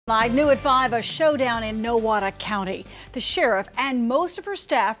New at 5, a showdown in Nowata County. The sheriff and most of her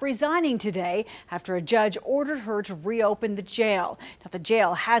staff resigning today after a judge ordered her to reopen the jail. Now, the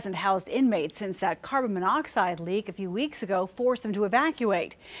jail hasn't housed inmates since that carbon monoxide leak a few weeks ago forced them to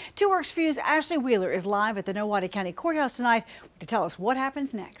evacuate. 2 Works for You's Ashley Wheeler is live at the Nowata County Courthouse tonight to tell us what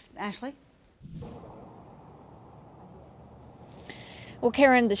happens next. Ashley? Well,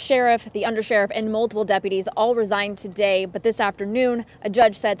 Karen, the sheriff, the undersheriff, and multiple deputies all resigned today, but this afternoon, a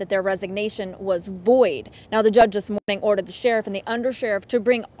judge said that their resignation was void. Now, the judge this morning ordered the sheriff and the undersheriff to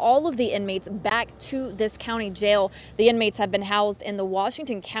bring all of the inmates back to this county jail. The inmates have been housed in the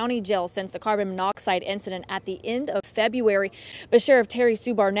Washington County Jail since the carbon monoxide incident at the end of February, but Sheriff Terry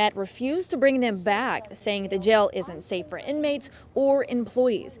Sue Barnett refused to bring them back, saying the jail isn't safe for inmates or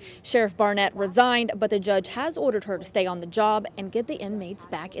employees. Sheriff Barnett resigned, but the judge has ordered her to stay on the job and get the inmates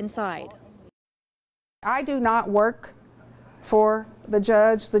back inside. I do not work for the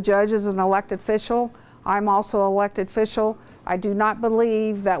judge. The judge is an elected official. I'm also an elected official. I do not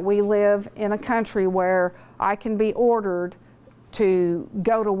believe that we live in a country where I can be ordered to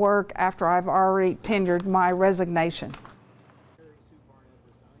go to work after I've already tendered my resignation.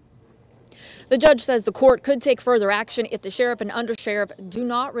 The judge says the court could take further action if the sheriff and undersheriff do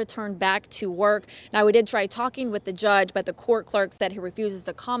not return back to work. Now, we did try talking with the judge, but the court clerk said he refuses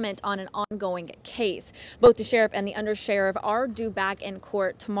to comment on an ongoing case. Both the sheriff and the undersheriff are due back in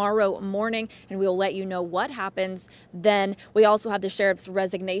court tomorrow morning, and we will let you know what happens then. We also have the sheriff's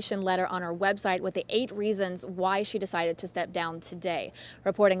resignation letter on our website with the 8 reasons why she decided to step down today.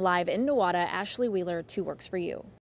 Reporting live in Nowata, Ashley Wheeler, 2 Works for You.